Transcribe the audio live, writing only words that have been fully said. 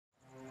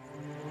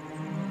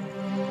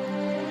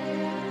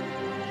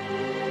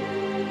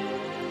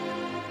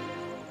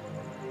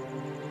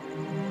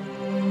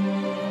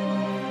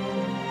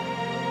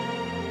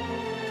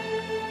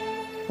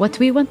What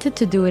we wanted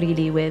to do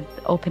really with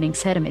opening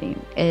ceremony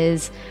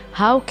is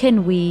how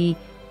can we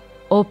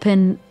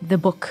open the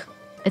book?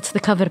 It's the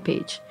cover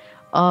page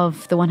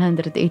of the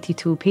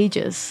 182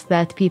 pages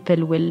that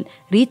people will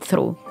read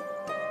through.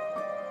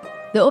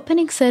 The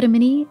opening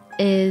ceremony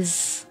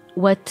is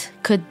what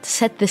could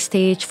set the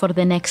stage for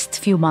the next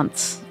few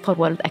months for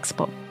World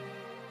Expo.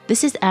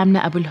 This is Amna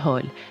Abul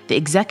Hol, the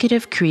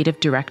Executive Creative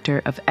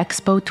Director of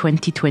Expo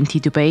 2020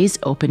 Dubai's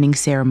opening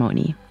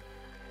ceremony.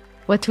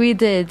 What we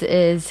did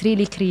is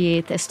really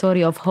create a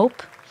story of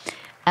hope,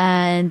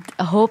 and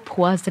hope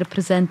was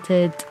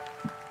represented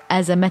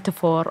as a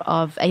metaphor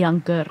of a young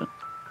girl.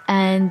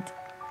 And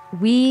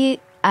we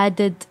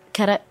added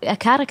a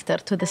character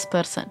to this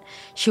person.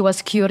 She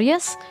was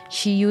curious.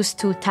 She used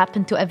to tap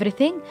into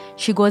everything.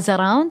 She goes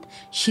around.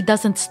 She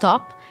doesn't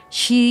stop.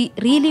 She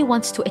really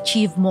wants to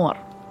achieve more.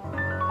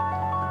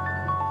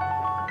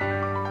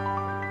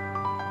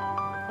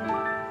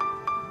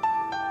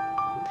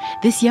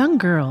 This young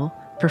girl,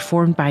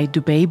 performed by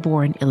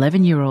Dubai-born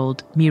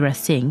 11-year-old Mira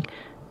Singh,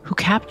 who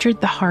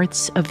captured the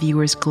hearts of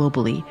viewers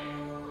globally,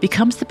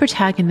 becomes the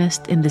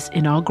protagonist in this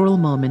inaugural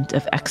moment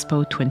of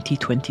Expo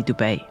 2020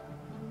 Dubai.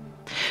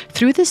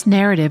 Through this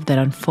narrative that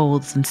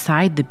unfolds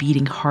inside the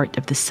beating heart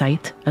of the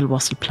site, Al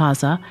Wasl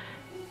Plaza,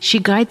 she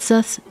guides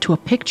us to a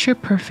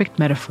picture-perfect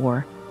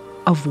metaphor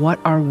of what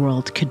our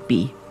world could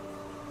be.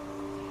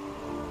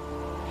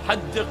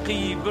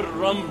 حدقي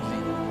بالرمل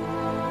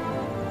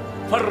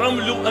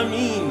فالرمل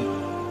أمين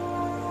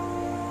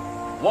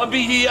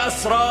وبه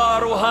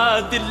أسرار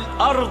هذه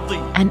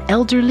الأرض. An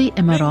elderly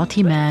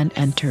Emirati man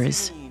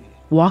enters,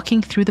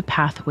 walking through the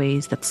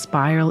pathways that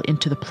spiral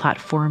into the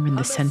platform in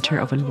the center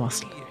of Al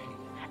Wasl.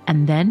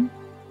 And then,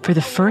 for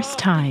the first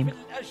time,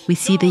 we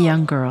see the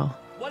young girl,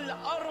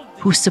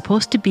 who's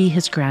supposed to be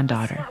his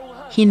granddaughter.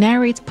 He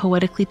narrates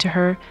poetically to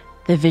her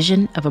the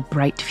vision of a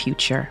bright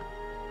future.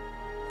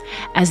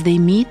 As they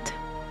meet,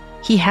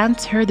 he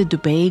hands her the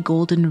Dubai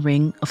golden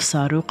ring of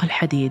Saruq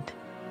al-Hadid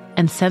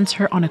and sends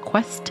her on a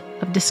quest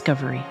of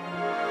discovery.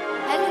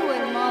 هل هو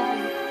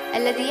الماضي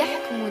الذي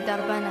يحكم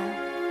دربنا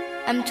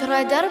أم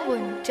ترى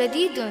درب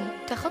جديد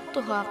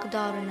تخطه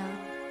أقدارنا؟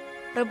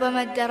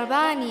 ربما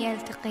الدربان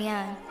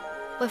يلتقيان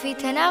وفي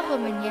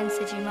تناغم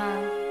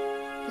ينسجمان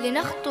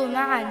لنخطو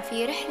معا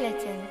في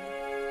رحلة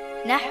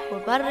نحو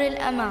بر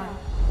الأمان.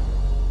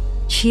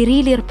 She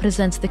really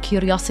represents the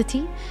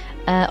curiosity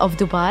of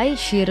Dubai.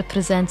 She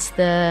represents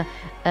the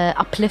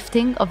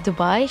uplifting of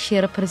Dubai. She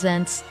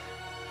represents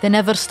the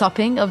never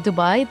stopping of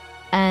Dubai.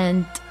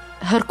 And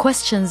her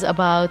questions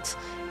about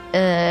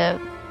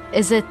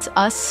is it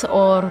us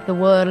or the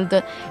world?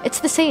 It's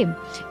the same.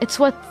 It's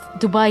what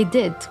Dubai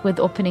did with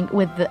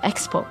the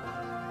Expo.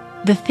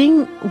 The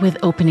thing with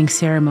opening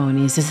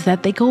ceremonies is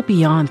that they go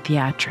beyond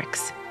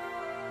theatrics.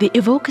 They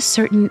evoke a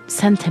certain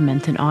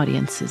sentiment in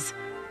audiences,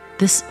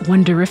 this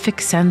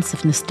wonderific sense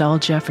of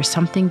nostalgia for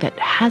something that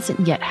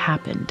hasn't yet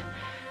happened.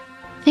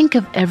 Think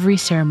of every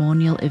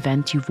ceremonial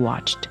event you've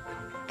watched.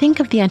 Think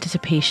of the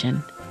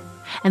anticipation.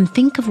 And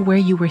think of where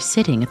you were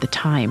sitting at the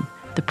time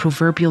the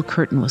proverbial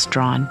curtain was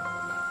drawn.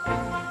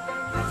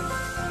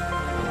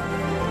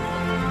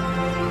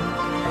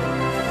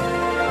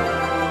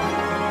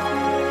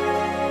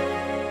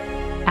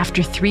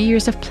 After 3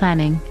 years of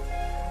planning,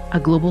 a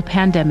global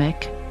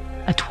pandemic,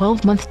 a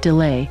 12-month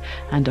delay,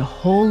 and a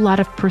whole lot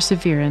of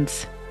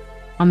perseverance,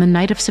 on the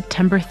night of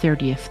September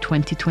 30th,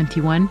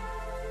 2021,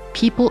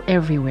 people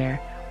everywhere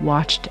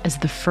watched as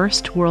the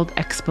first World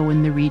Expo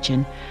in the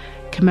region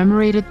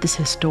commemorated this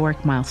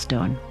historic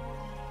milestone.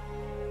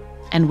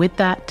 And with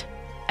that,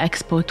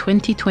 Expo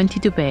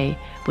 2020 Dubai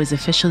was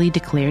officially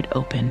declared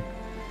open.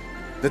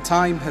 The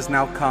time has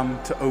now come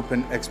to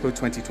open Expo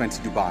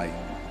 2020 Dubai,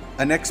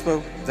 an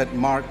expo that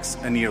marks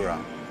an era,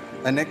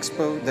 an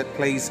expo that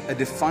plays a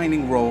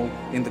defining role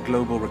in the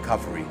global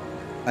recovery,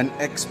 an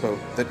expo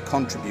that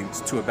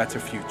contributes to a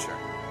better future.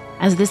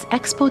 As this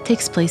expo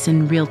takes place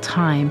in real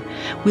time,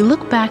 we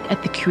look back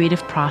at the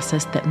creative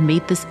process that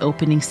made this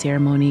opening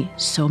ceremony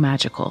so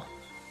magical.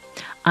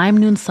 I'm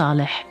Noon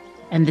Saleh,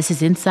 and this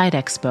is Inside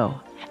Expo,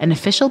 an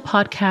official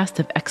podcast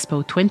of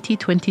Expo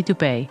 2020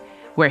 Dubai,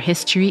 where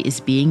history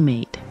is being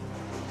made.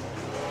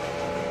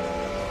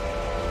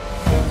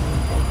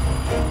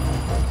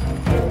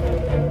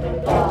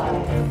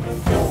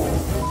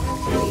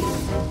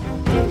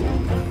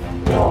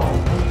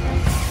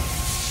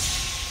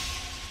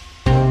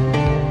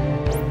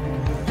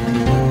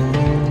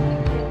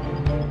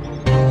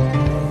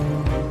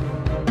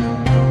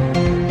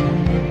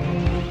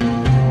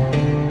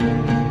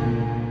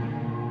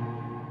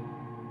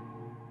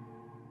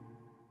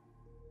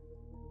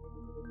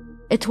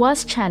 It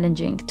was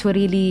challenging to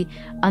really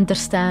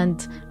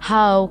understand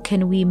how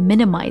can we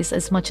minimize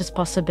as much as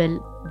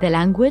possible the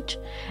language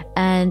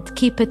and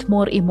keep it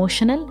more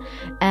emotional.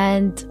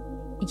 And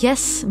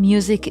yes,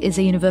 music is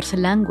a universal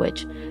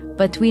language,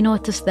 but we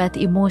noticed that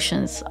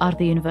emotions are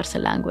the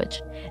universal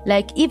language.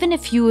 Like, even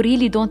if you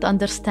really don't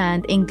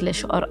understand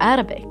English or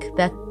Arabic,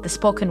 that the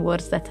spoken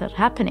words that are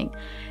happening,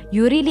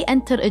 you really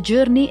enter a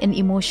journey in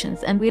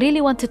emotions, and we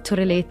really wanted to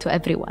relate to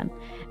everyone.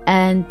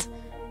 And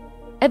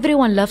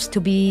everyone loves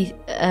to be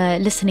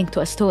listening to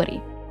a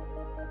story.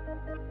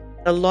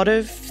 A lot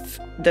of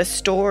the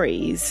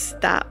stories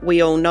that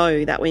we all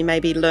know, that we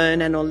maybe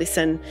learn and or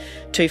listen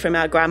to from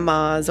our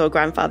grandmas or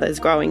grandfathers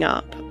growing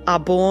up, are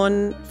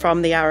born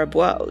from the Arab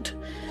world.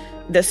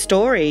 The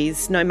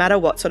stories, no matter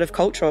what sort of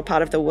culture or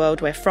part of the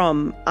world we're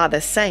from, are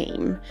the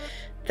same.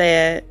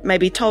 They're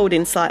maybe told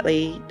in a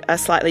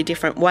slightly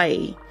different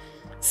way.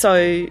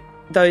 So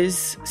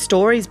those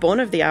stories born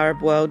of the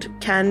Arab world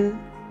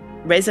can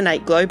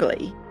resonate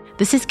globally.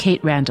 This is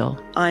Kate Randall.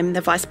 I'm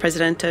the Vice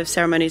President of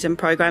Ceremonies and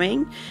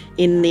Programming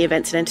in the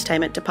Events and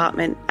Entertainment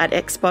Department at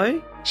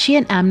Expo. She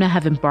and Amna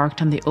have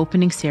embarked on the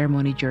opening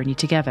ceremony journey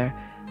together,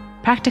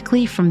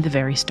 practically from the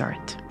very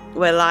start.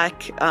 We're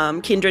like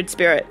kindred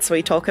spirits.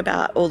 We talk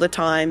about all the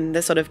time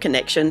the sort of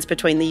connections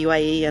between the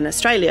UAE and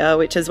Australia,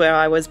 which is where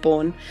I was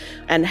born,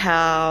 and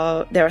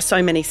how there are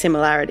so many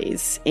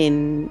similarities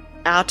in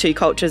our two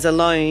cultures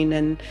alone,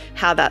 and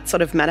how that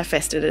sort of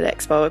manifested at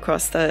Expo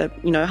across the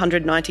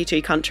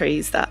 192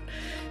 countries that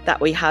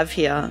we have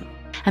here.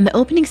 And the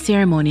opening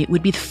ceremony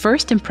would be the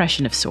first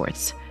impression of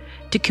sorts,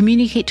 to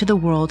communicate to the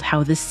world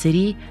how this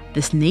city,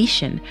 this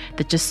nation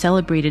that just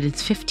celebrated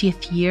its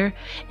 50th year,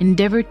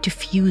 endeavored to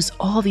fuse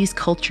all these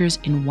cultures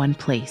in one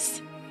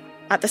place.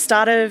 At the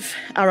start of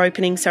our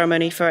opening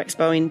ceremony for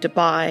Expo in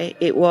Dubai,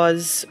 it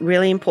was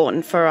really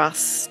important for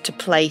us to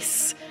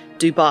place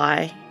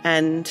Dubai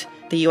and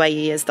the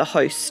UAE as the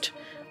host.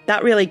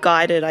 That really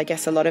guided, I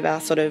guess, a lot of our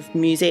sort of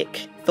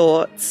music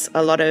thoughts,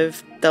 a lot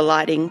of the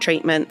lighting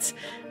treatments,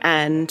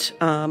 and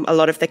a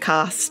lot of the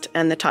cast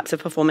and the types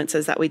of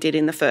performances that we did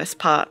in the first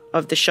part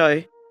of the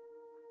show.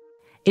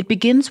 It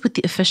begins with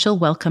the official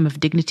welcome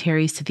of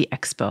dignitaries to the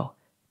Expo,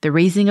 the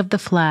raising of the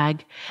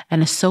flag,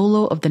 and a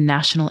solo of the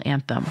national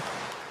anthem.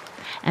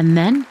 And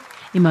then,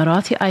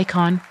 Emirati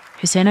icon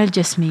Hussein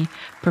Al-Jasmi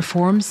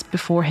performs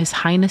before His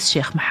Highness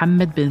Sheikh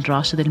Mohammed bin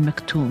Rashid Al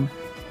Maktoum,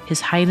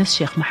 His Highness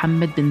Sheikh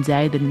Mohammed bin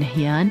Zayed Al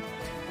Nahyan,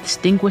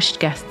 distinguished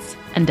guests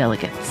and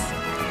delegates.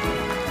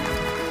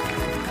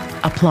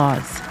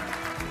 Applause,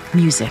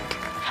 music,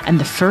 and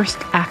the first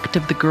act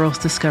of the girls'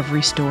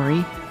 discovery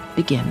story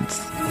begins.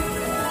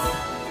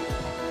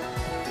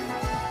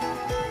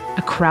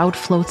 A crowd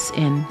floats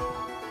in,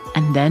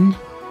 and then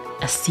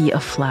a sea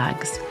of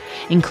flags,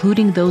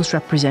 including those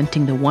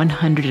representing the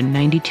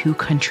 192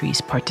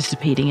 countries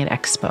participating at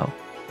Expo.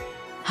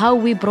 How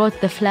we brought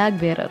the flag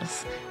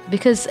bearers,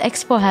 because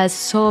Expo has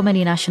so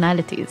many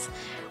nationalities.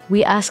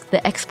 We asked the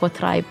Expo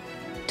tribe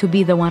to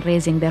be the one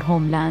raising their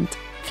homeland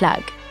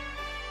flag.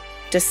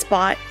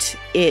 Despite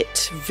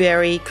it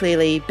very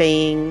clearly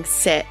being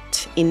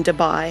set in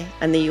Dubai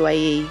and the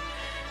UAE,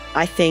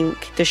 I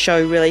think the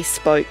show really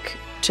spoke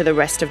to the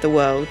rest of the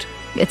world.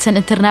 It's an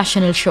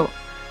international show,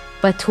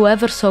 but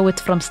whoever saw it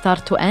from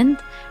start to end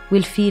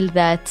will feel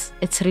that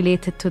it's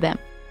related to them.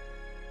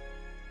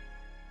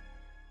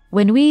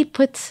 When we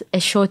put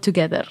a show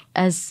together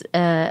as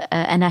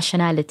a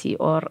nationality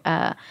or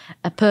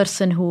a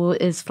person who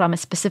is from a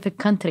specific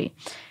country,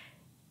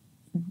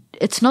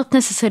 it's not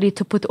necessary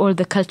to put all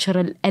the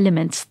cultural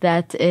elements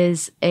that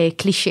is a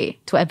cliche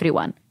to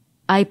everyone.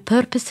 I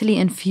purposely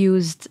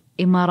infused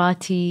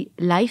Emirati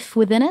life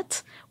within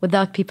it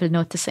without people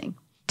noticing.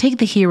 Take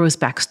the hero's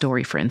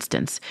backstory, for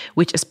instance,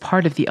 which as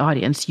part of the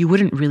audience, you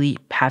wouldn't really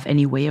have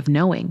any way of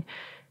knowing.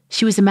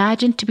 She was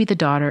imagined to be the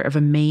daughter of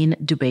a main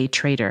Dubai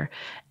trader,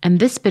 and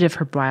this bit of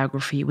her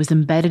biography was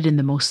embedded in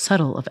the most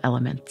subtle of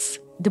elements.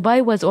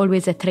 Dubai was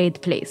always a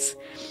trade place.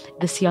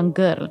 This young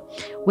girl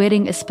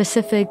wearing a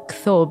specific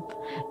thobe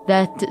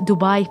that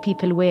Dubai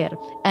people wear.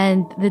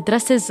 And the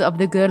dresses of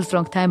the girls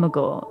long time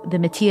ago, the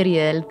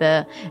material,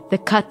 the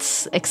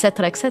cuts,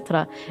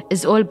 etc.,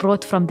 is all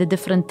brought from the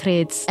different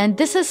trades. And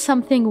this is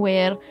something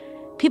where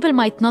people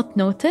might not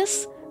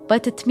notice,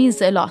 but it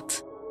means a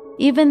lot.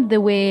 Even the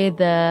way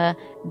the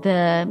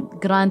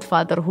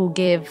grandfather who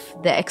gave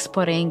the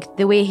Expo ring,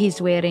 the way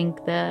he's wearing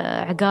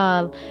the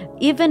agal,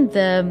 even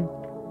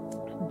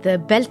the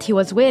belt he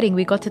was wearing,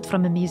 we got it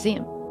from a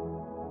museum.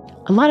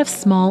 A lot of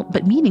small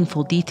but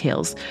meaningful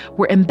details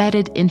were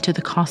embedded into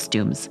the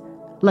costumes,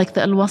 like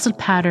the al-wasl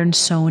pattern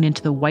sewn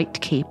into the white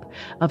cape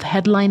of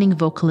headlining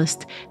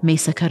vocalist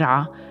Maysa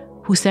Kara,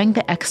 who sang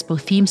the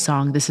Expo theme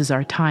song This Is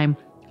Our Time,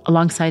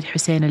 alongside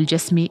Hussein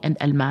Al-Jasmi and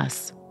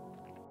Almas.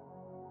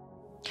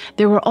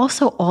 There were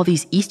also all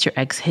these Easter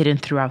eggs hidden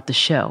throughout the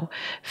show.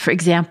 For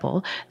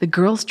example, the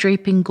girl's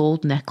draping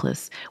gold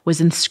necklace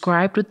was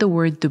inscribed with the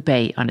word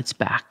Dubai on its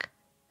back.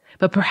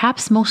 But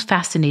perhaps most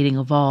fascinating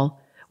of all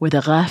were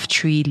the ghaf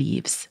tree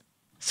leaves.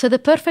 So the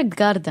perfect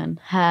garden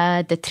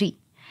had a tree.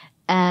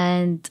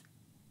 And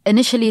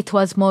initially it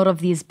was more of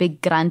these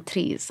big grand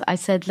trees. I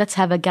said, let's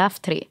have a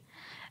ghaf tree.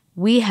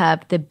 We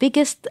have the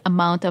biggest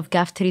amount of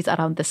ghaf trees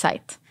around the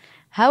site.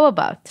 How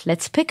about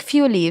let's pick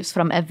few leaves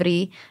from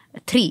every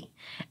tree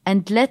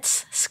and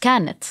let's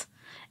scan it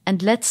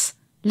and let's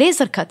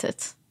laser cut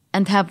it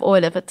and have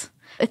all of it.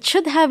 It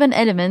should have an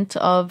element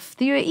of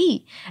the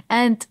UAE,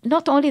 and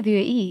not only the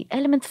UAE,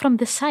 element from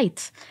the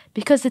site,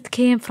 because it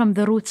came from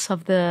the roots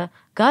of the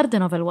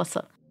Garden of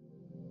Al-Wasl.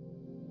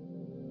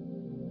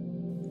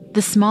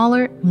 The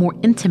smaller, more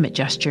intimate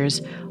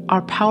gestures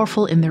are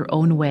powerful in their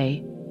own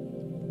way.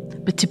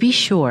 But to be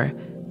sure,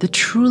 the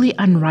truly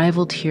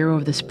unrivaled hero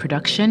of this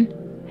production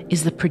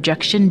is the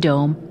projection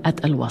dome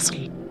at Al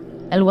Wasl.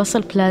 Al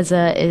Wasl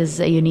Plaza is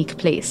a unique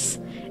place.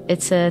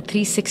 It's a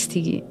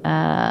 360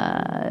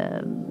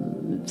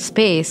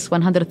 space,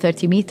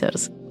 130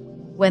 meters.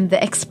 When the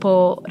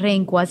Expo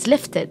ring was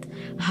lifted,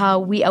 how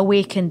we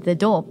awakened the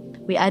dome.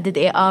 We added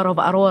AR of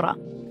Aurora.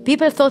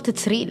 People thought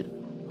it's real.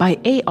 By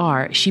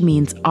AR, she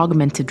means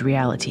augmented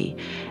reality,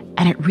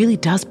 and it really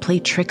does play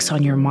tricks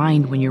on your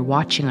mind when you're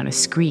watching on a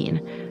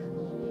screen.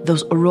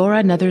 Those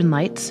Aurora Northern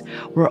Lights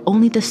were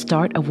only the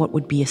start of what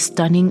would be a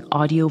stunning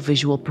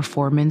audio-visual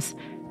performance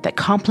that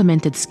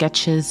complemented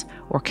sketches,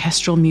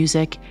 orchestral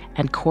music,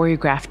 and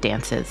choreographed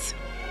dances.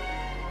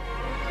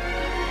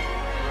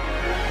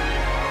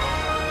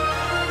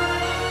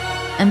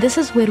 And this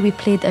is where we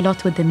played a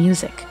lot with the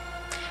music.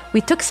 We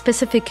took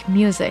specific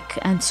music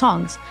and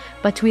songs,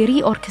 but we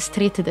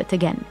reorchestrated it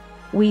again.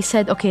 We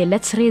said, okay,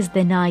 let's raise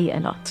the nai a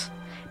lot,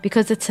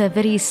 because it's a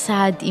very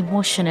sad,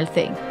 emotional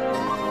thing.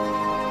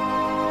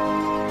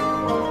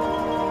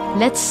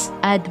 Let's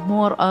add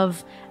more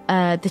of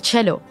the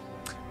cello.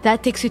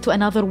 That takes you to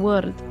another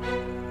world.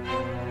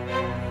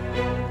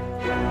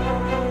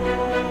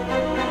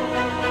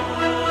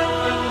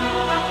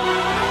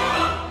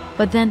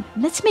 But then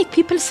let's make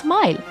people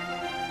smile.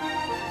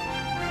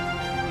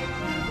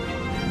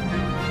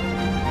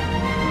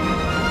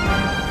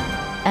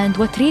 And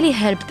what really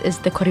helped is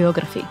the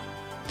choreography.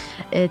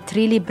 It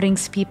really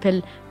brings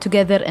people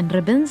together in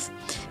ribbons.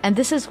 And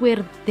this is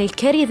where they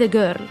carry the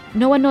girl.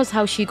 No one knows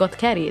how she got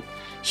carried.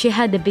 She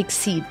had a big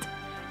seed.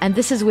 And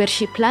this is where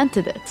she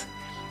planted it.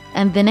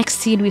 And the next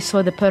scene, we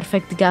saw the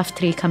perfect gaff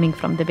tree coming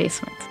from the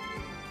basement.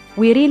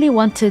 We really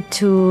wanted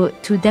to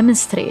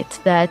demonstrate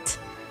that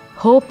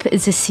hope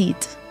is a seed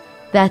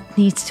that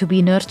needs to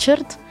be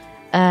nurtured,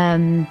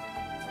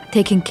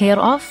 taken care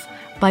of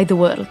by the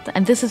world.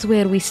 And this is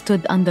where we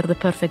stood under the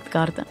perfect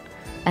garden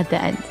at the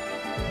end.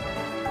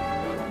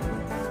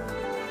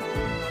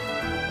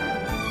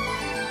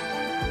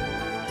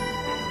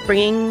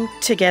 Bringing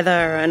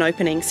together an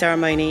opening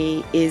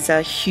ceremony is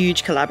a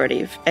huge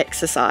collaborative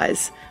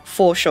exercise,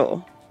 for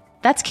sure.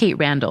 That's Kate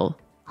Randall,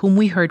 whom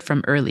we heard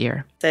from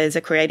earlier. There's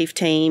a creative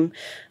team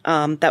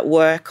that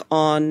work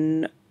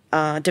on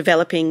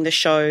developing the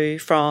show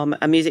from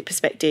a music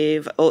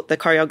perspective, the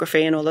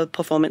choreography and all the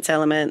performance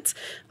elements,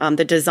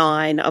 the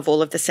design of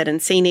all of the set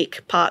and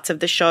scenic parts of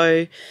the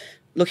show,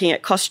 looking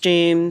at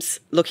costumes,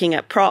 looking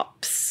at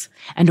props.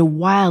 And a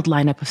wild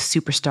lineup of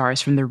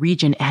superstars from the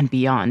region and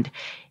beyond,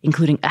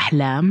 including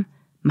Ahlam,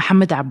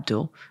 Mohamed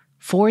Abdo,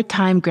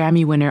 4-time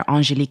Grammy winner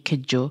Angelique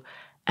Kidjo,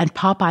 and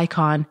pop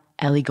icon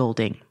Ellie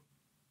Goulding.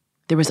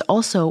 There was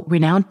also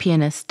renowned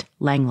pianist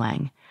Lang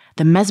Lang,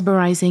 the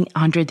mesmerizing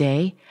Andra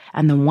Day,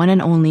 and the one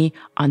and only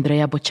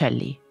Andrea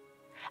Bocelli.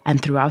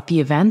 And throughout the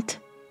event,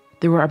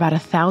 there were about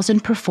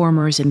 1,000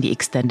 performers in the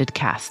extended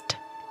cast.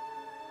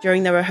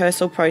 During the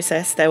rehearsal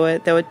process, there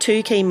were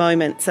two key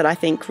moments that I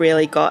think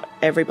really got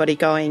everybody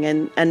going,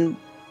 and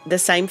the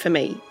same for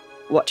me,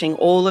 watching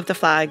all of the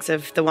flags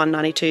of the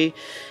 192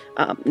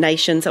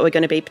 nations that were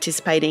going to be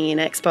participating in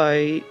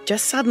Expo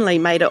just suddenly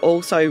made it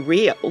all so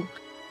real.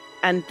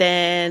 And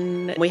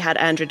then we had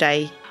Andra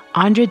Day.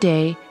 Andra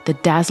Day, the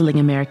dazzling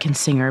American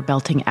singer,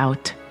 belting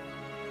out,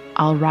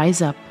 "I'll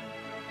rise up,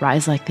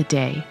 rise like the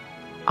day.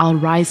 I'll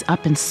rise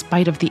up in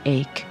spite of the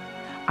ache.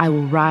 I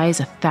will rise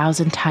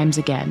 1,000 times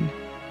again,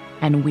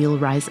 and we'll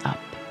rise up."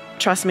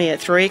 Trust me, at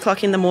 3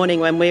 o'clock in the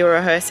morning when we were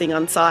rehearsing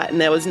on site and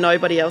there was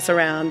nobody else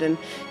around and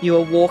you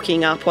were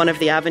walking up one of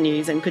the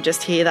avenues and could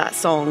just hear that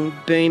song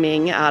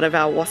booming out of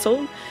our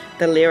wassail,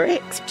 the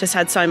lyrics just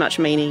had so much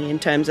meaning in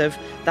terms of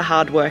the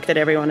hard work that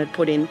everyone had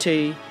put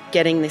into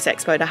getting this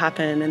expo to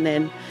happen, and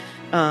then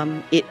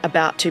it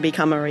about to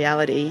become a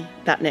reality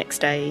that next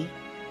day.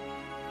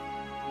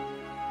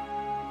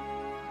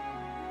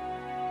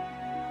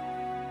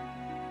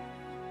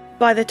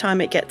 By the time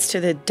it gets to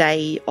the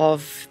day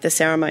of the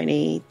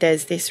ceremony,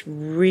 there's this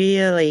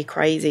really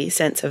crazy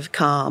sense of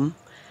calm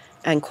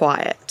and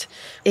quiet.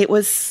 It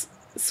was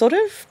sort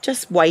of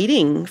just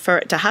waiting for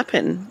it to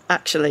happen,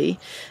 actually,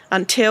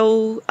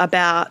 until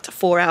about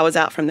 4 hours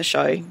out from the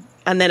show.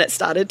 And then it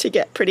started to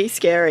get pretty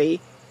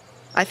scary.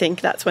 I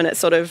think that's when it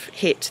sort of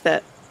hit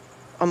that,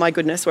 oh my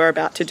goodness, we're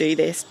about to do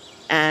this.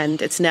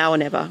 And it's now or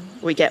never.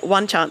 We get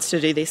one chance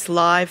to do this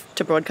live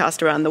to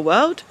broadcast around the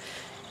world,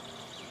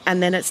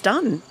 and then it's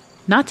done.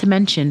 Not to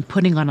mention,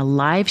 putting on a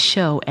live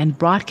show and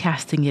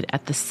broadcasting it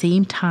at the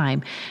same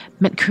time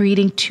meant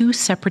creating two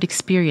separate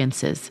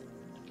experiences,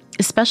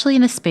 especially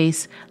in a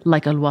space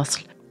like Al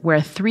Wasl, where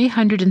a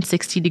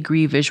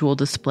 360-degree visual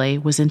display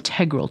was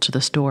integral to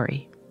the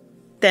story.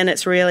 then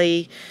it's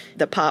really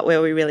the part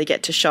where we really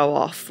get to show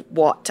off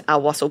what our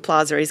Wasl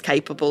Plaza is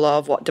capable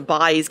of, what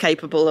Dubai is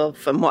capable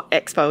of, and what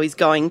Expo is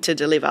going to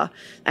deliver.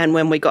 And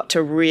when we got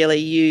to really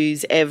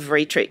use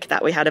every trick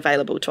that we had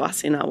available to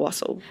us in our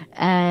Wasl.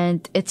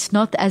 And it's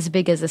not as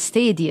big as a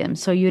stadium,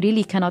 so you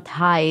really cannot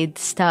hide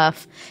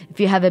stuff. If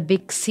you have a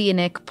big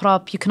scenic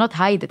prop, you cannot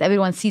hide it.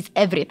 Everyone sees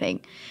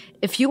everything.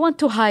 If you want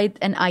to hide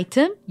an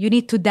item, you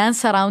need to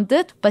dance around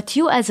it. But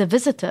you as a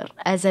visitor,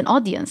 as an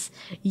audience,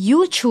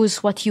 you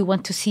choose what you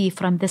want to see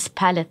from this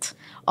palette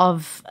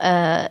of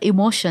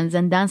emotions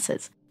and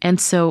dances.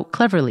 And so,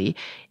 cleverly,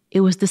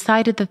 it was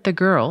decided that the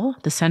girl,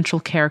 the central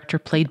character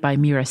played by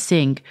Meera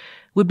Singh,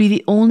 would be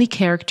the only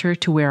character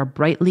to wear a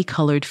brightly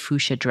colored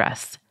fuchsia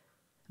dress.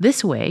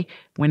 This way,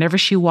 whenever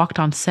she walked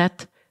on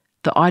set,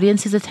 the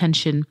audience's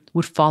attention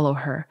would follow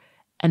her,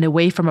 and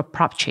away from a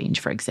prop change,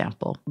 for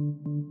example.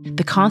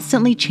 The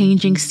constantly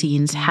changing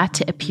scenes had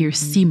to appear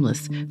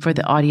seamless for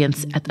the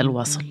audience at Al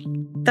Wasl.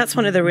 That's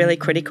one of the really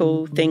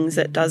critical things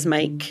that does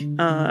make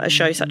a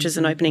show such as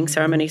an opening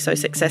ceremony so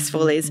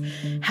successful, is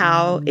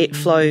how it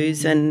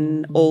flows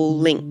and all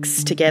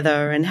links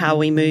together, and how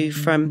we move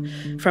from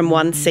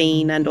one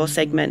scene and or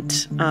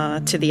segment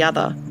to the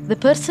other. The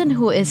person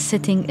who is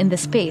sitting in the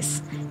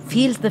space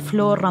feels the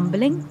floor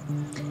rumbling,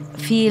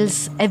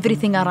 feels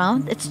everything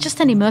around. It's just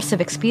an immersive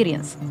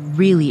experience.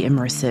 Really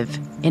immersive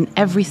in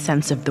every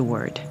sense of the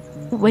word.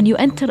 When you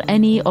enter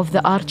any of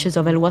the arches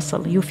of Al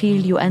Wasl, you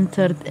feel you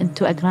entered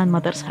into a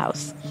grandmother's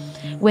house.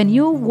 When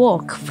you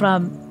walk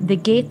from the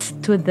gate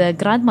to the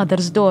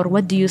grandmother's door,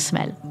 what do you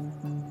smell?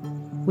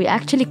 We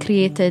actually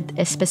created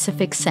a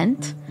specific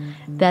scent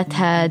that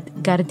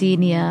had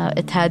gardenia,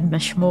 it had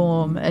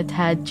mashmoum, it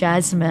had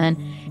jasmine.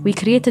 We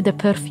created a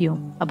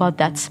perfume about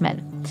that smell,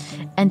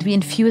 and we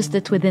infused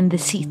it within the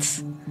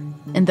seats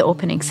in the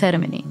opening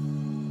ceremony.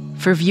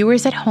 For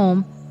viewers at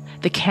home,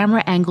 the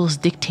camera angles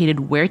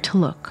dictated where to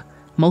look,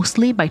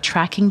 mostly by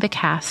tracking the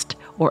cast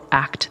or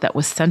act that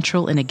was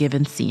central in a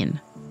given scene.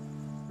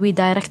 We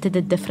directed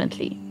it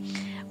differently.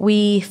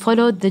 We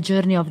followed the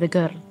journey of the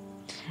girl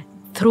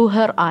through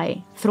her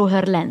eye, through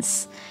her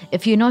lens.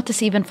 If you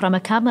notice, even from a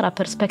camera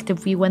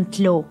perspective, we went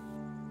low.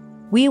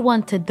 We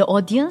wanted the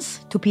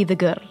audience to be the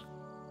girl.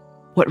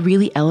 What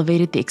really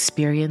elevated the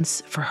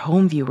experience for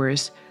home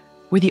viewers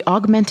were the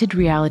augmented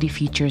reality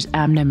features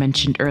Amna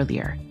mentioned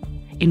earlier.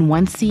 In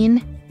one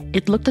scene,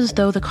 it looked as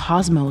though the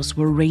cosmos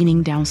were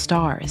raining down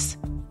stars.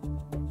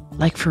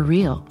 Like for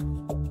real.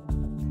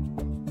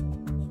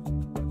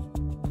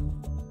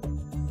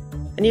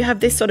 And you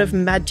have this sort of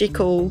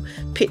magical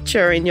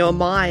picture in your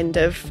mind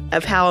of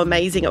how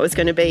amazing it was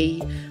going to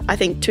be. I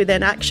think to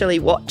then actually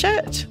watch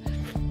it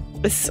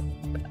was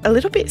a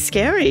little bit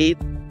scary.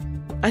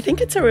 I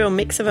think it's a real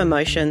mix of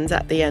emotions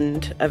at the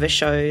end of a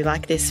show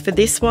like this. For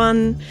this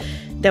one,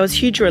 there was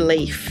huge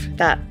relief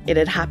that it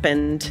had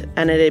happened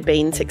and it had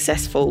been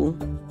successful.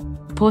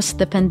 Post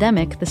the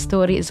pandemic, the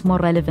story is more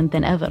relevant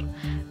than ever,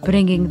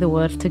 bringing the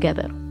world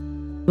together.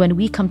 When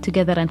we come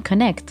together and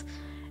connect,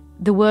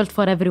 the world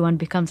for everyone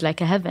becomes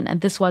like a heaven,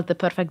 and this was the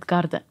perfect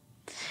garden.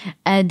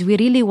 And we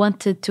really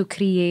wanted to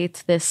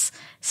create this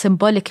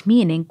symbolic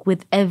meaning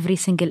with every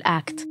single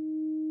act.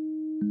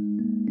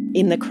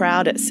 In the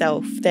crowd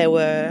itself, there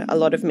were a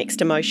lot of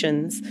mixed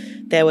emotions.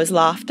 There was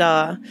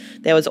laughter,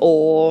 there was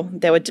awe,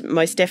 there were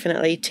most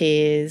definitely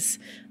tears,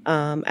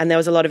 and there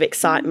was a lot of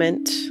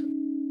excitement.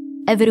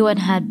 Everyone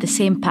had the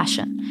same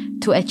passion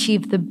to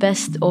achieve the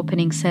best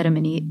opening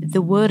ceremony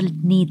the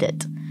world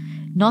needed,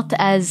 not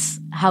as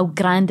how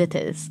grand it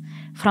is,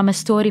 from a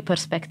story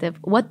perspective,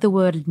 what the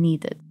world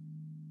needed.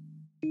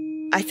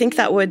 I think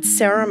that word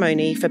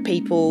ceremony for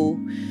people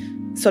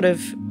sort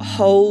of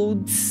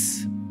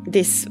holds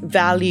this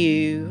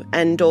value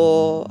and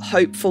or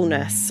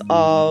hopefulness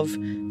of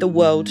the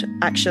world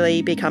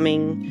actually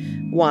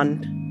becoming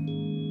one.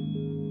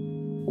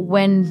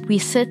 When we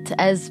sit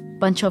as a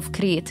bunch of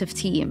creative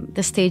team,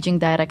 the staging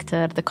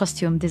director, the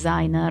costume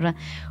designer,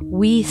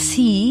 we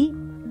see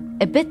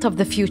a bit of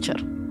the future.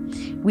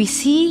 We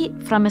see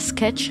from a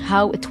sketch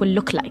how it will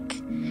look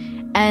like.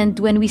 And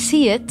when we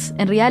see it,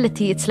 in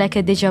reality, it's like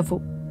a déjà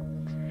vu.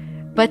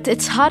 But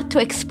it's hard to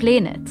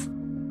explain it.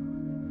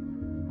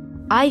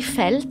 I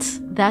felt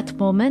that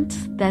moment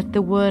that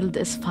the world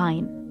is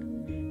fine.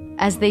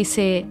 As they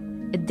say,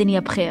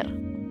 الدنيا بخير.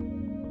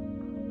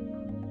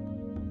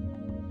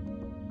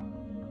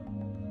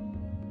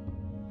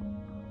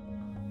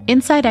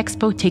 Inside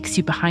Expo takes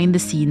you behind the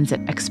scenes at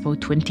Expo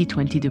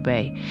 2020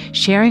 Dubai,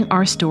 sharing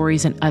our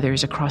stories and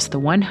others across the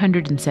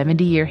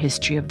 170-year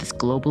history of this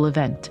global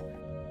event.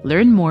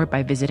 Learn more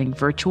by visiting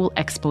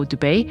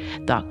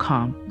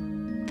virtualexpodubai.com.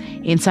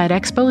 Inside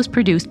Expo is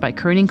produced by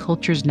Kerning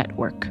Cultures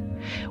Network.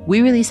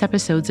 We release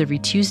episodes every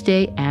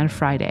Tuesday and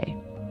Friday.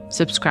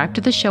 Subscribe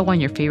to the show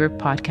on your favorite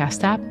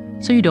podcast app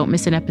so you don't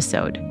miss an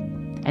episode.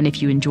 And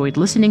if you enjoyed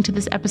listening to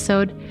this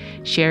episode,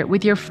 share it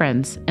with your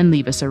friends and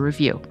leave us a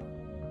review.